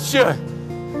 Bless you.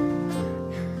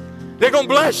 They're going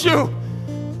to bless you.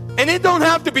 And it don't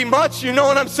have to be much, you know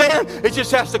what I'm saying? It just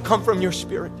has to come from your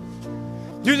spirit.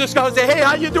 You just got to say, hey,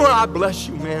 how you doing? I bless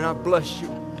you, man. I bless you.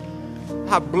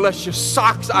 I bless your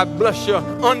socks. I bless your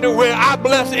underwear. I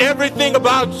bless everything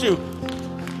about you.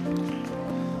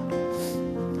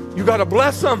 You got to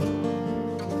bless them.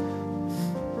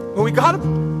 But we got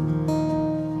to...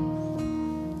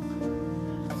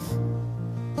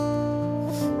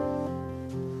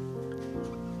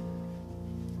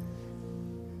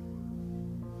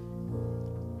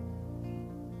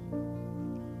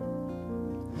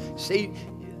 See,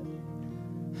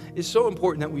 it's so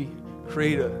important that we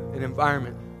create an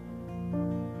environment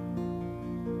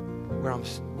where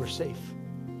we're safe.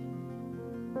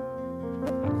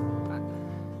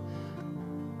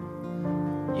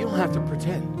 You don't have to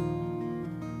pretend.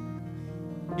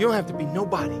 You don't have to be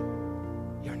nobody.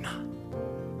 You're not.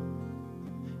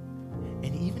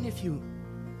 And even if you,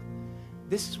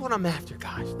 this is what I'm after,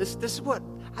 guys. This is what,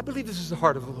 I believe this is the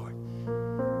heart of the Lord.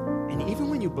 And even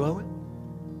when you blow it,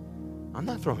 I'm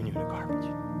not throwing you in the garbage.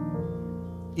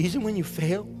 Even when you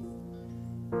fail,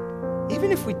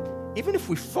 even if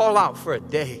we fall out for a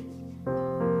day,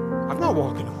 I'm not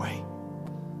walking away.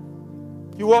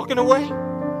 You walking away?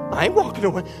 I ain't walking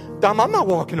away. Dom, I'm not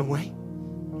walking away.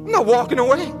 I'm not walking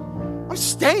away. I'm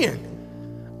staying.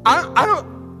 I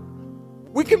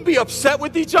don't. We can be upset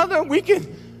with each other. We can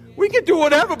do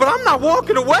whatever, but I'm not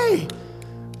walking away.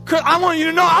 'Cause I want you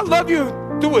to know I love you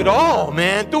through it all,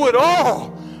 man. Through it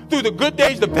all. Through the good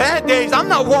days, the bad days, I'm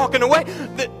not walking away.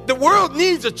 The world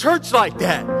needs a church like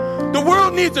that. The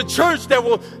world needs a church that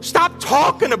will stop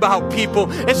talking about people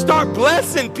and start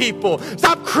blessing people.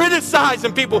 Stop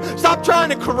criticizing people. Stop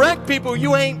trying to correct people.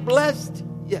 You ain't blessed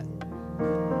yet.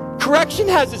 Correction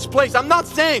has its place. I'm not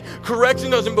saying correction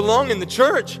doesn't belong in the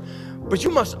church, but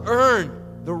you must earn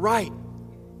the right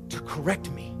to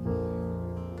correct me.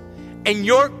 And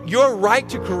your right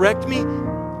to correct me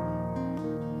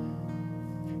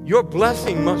your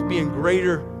blessing must be in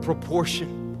greater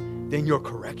proportion than your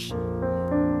correction.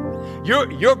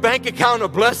 Your bank account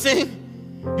of blessing,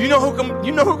 you know who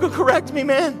can correct me,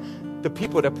 man? The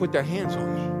people that put their hands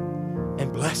on me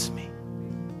and bless me.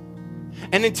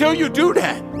 And until you do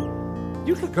that,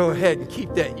 you can go ahead and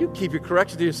keep that. You keep your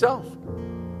correction to yourself.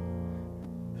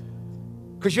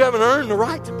 Because you haven't earned the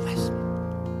right to bless me.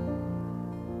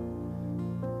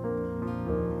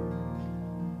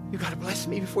 You got to bless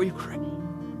me before you correct me.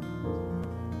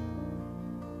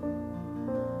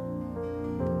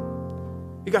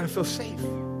 You got to feel safe.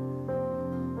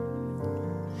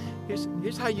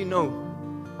 Here's how you know.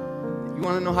 You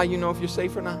want to know how you know if you're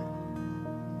safe or not?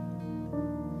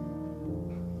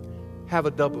 Have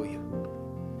a W.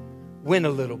 Win a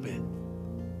little bit.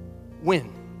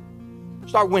 Win.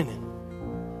 Start winning.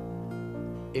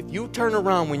 If you turn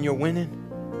around when you're winning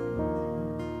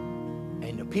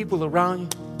and the people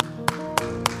around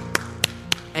you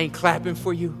ain't clapping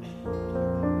for you,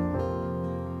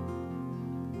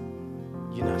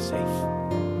 you're not safe.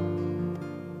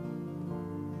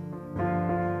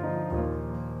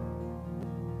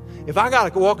 If I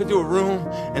got to walk into a room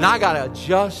and I got to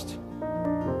adjust,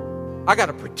 I got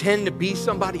to pretend to be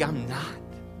somebody I'm not,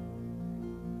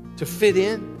 to fit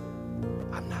in,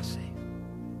 I'm not safe.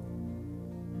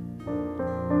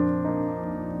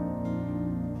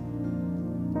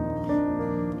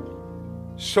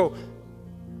 So,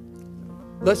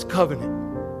 let's covenant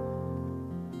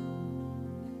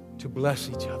to bless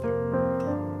each other,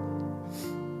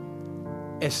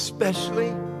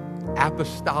 especially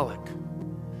apostolic.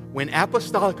 When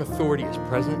apostolic authority is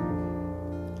present,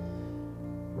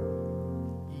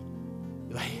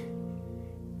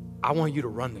 I want you to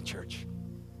run the church.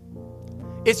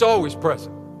 It's always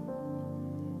present.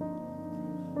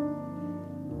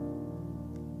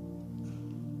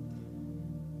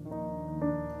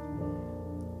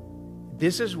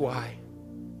 This is why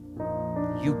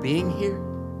you being here,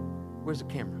 where's the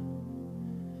camera?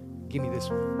 Give me this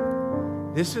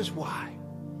one. This is why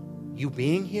you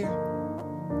being here,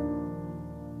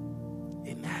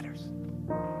 it matters.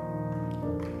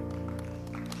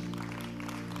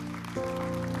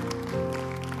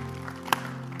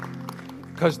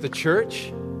 Because the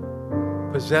church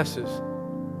possesses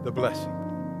the blessing.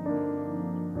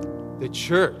 The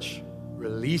church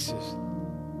releases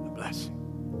the blessing.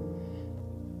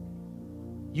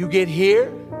 You get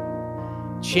here,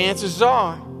 chances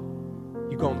are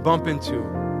you're going to bump into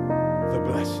the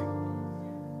blessing.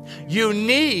 You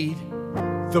need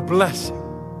the blessing.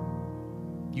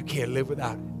 You can't live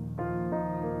without it.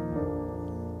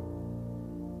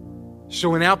 So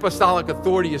when apostolic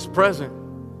authority is present,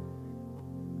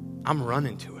 I'm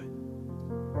running to it.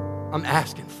 I'm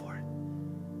asking for it.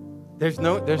 There's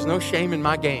no shame in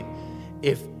my game.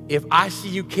 If I see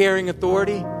you carrying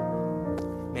authority,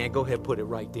 man, go ahead, put it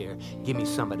right there. Give me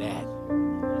some of that.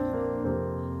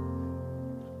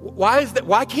 Why is that?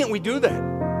 Why can't we do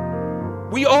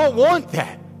that? We all want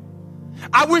that.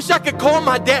 I wish I could call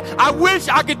my dad. I wish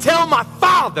I could tell my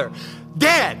father,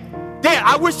 Dad,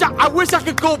 I wish I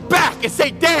could go back and say,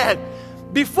 Dad,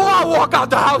 before I walk out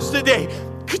the house today,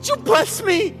 could you bless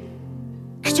me?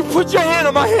 Could you put your hand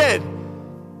on my head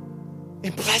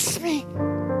and bless me?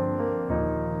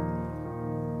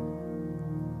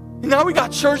 And now we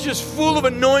got churches full of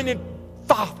anointed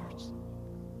fathers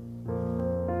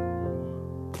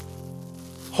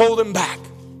holding back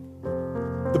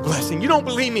the blessing. You don't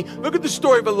believe me? Look at the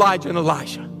story of Elijah and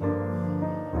Elisha.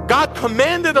 God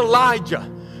commanded Elijah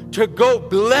to go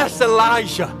bless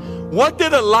Elijah. What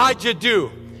did Elijah do?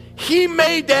 He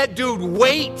made that dude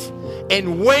wait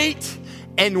and wait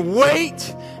and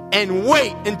wait and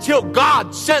wait until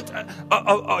God sent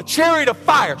a chariot of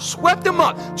fire, swept him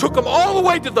up, took him all the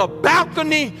way to the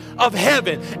balcony of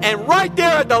heaven. And right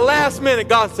there at the last minute,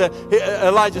 God said,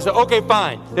 Elijah said, okay,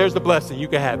 fine. There's the blessing. You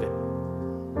can have it.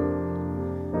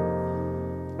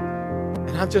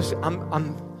 And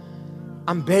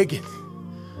I'm begging.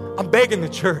 I'm begging the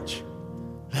church.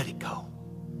 Let it go.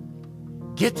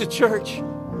 Get to church.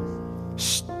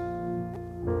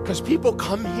 Because people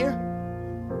come here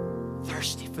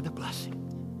thirsty for the blessing.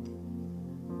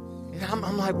 And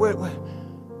I'm like, wait.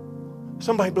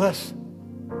 Somebody bless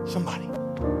somebody.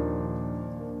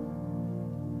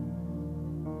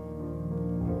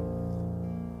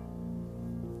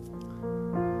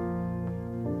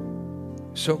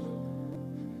 So,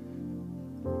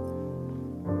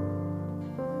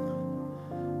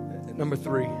 number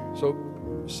 3, so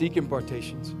seek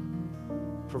impartations,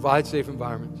 provide safe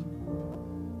environments.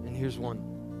 And here's one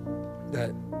that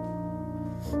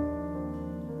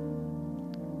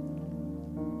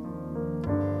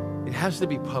it has to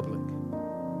be public.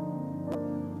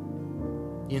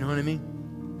 You know what I mean?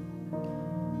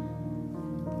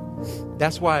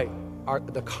 That's why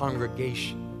the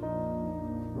congregation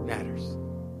matters.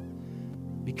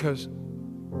 Because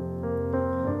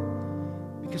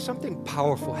something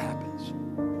powerful happens.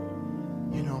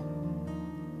 You know.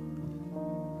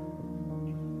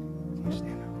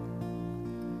 Stand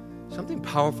up. Something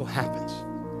powerful happens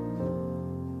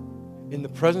in the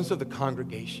presence of the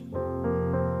congregation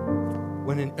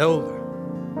when an elder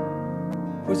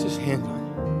puts his hand on you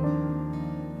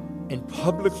and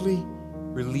publicly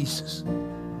releases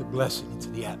the blessing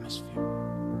into the atmosphere.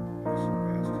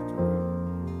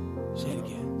 Say it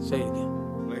again. Say it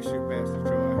again. Bless you, Pastor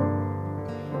Troy.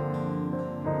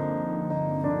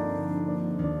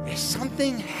 There's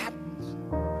something happens.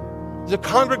 There's a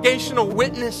congregational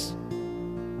witness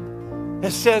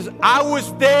that says, I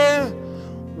was there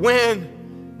when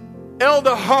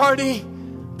Elder Hardy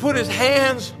put his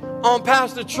hands on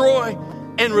Pastor Troy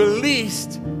and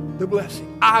released the blessing.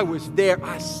 I was there.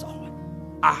 I saw it.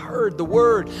 I heard the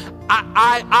word.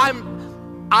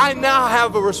 I now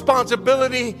have a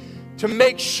responsibility to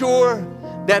make sure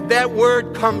that that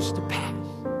word comes to pass.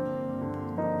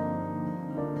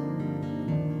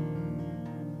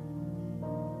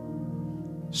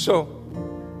 So,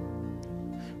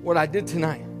 what I did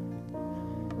tonight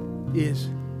is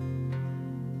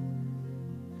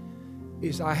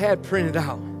I had printed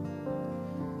out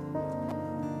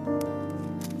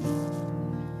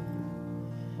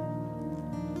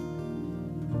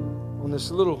on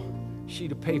this little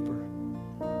sheet of paper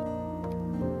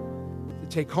to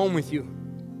take home with you,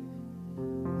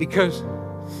 because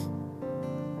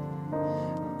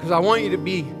I want you to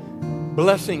be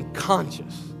blessing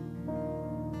conscious.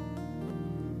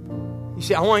 You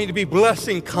see, I want you to be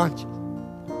blessing conscious.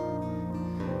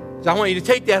 So I want you to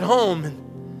take that home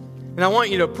and I want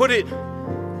you to put it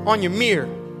on your mirror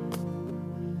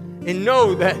and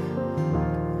know that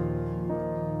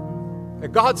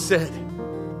God said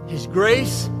His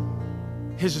grace,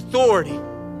 His authority,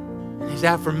 and His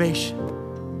affirmation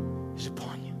is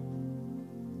upon you.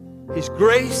 His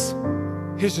grace,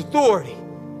 His authority,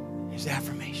 His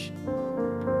affirmation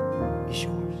is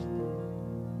yours.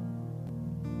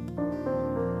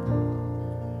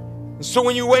 And so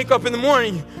when you wake up in the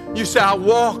morning, you say,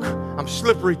 I'm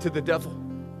slippery to the devil.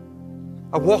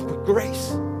 I walk with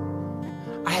grace.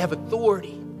 I have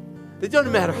authority. It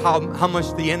doesn't matter how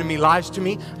much the enemy lies to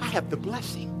me. I have the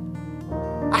blessing.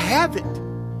 I have it.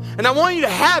 And I want you to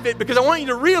have it because I want you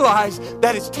to realize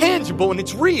that it's tangible and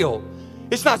it's real.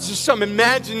 It's not just some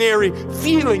imaginary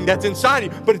feeling that's inside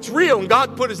you, but it's real. And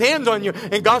God put His hands on you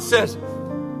and God says,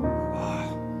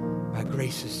 my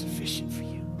grace is sufficient for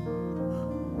you.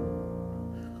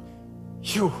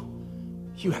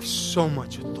 You have so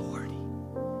much authority.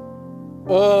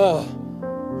 All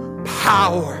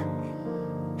power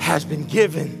has been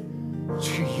given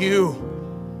to you.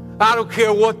 I don't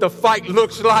care what the fight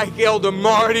looks like, Elder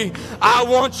Marty. I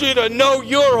want you to know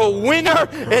you're a winner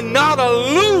and not a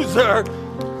loser.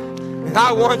 And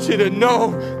I want you to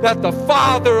know that the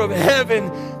Father of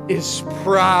heaven is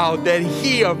proud, that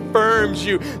He affirms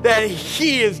you, that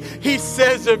He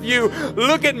says of you,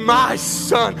 look at my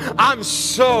son. I'm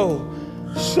so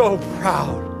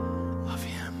proud of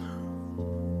him.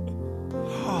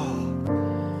 Oh.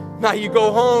 Now you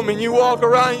go home and you walk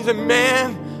around and you say,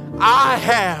 man, I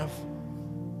have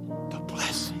the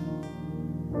blessing.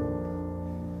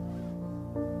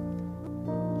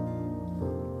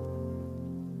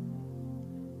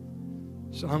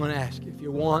 So I'm going to ask you, if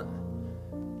you want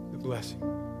the blessing,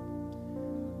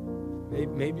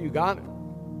 maybe you got it,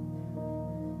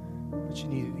 but you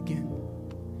need it again.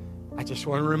 I just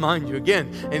want to remind you again.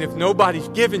 And if nobody's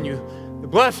given you the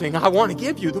blessing, I want to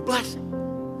give you the blessing.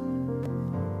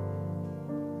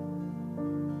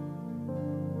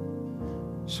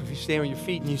 So if you stand on your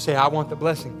feet and you say, I want the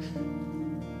blessing,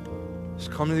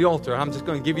 just come to the altar. I'm just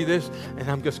going to give you this,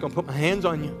 and I'm just going to put my hands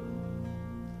on you.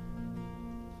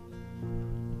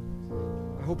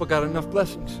 I hope I got enough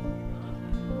blessings.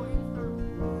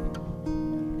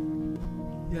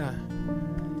 Yeah.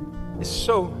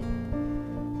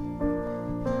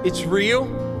 It's real.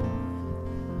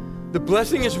 The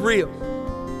blessing is real.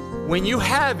 When you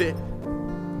have it,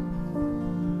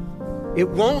 it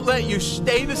won't let you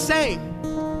stay the same.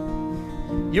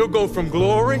 You'll go from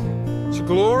glory to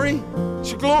glory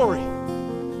to glory.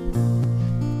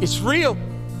 It's real,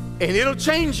 and it'll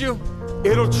change you.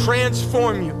 It'll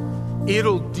transform you.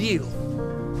 It'll deal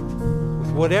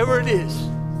with whatever it is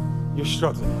you're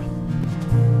struggling with.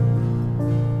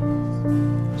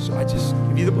 So I just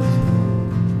give you the blessing.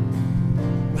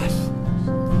 Blessed.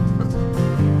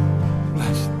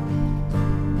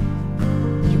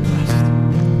 You're blessed.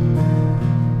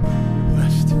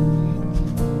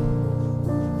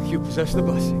 possess the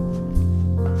blessing.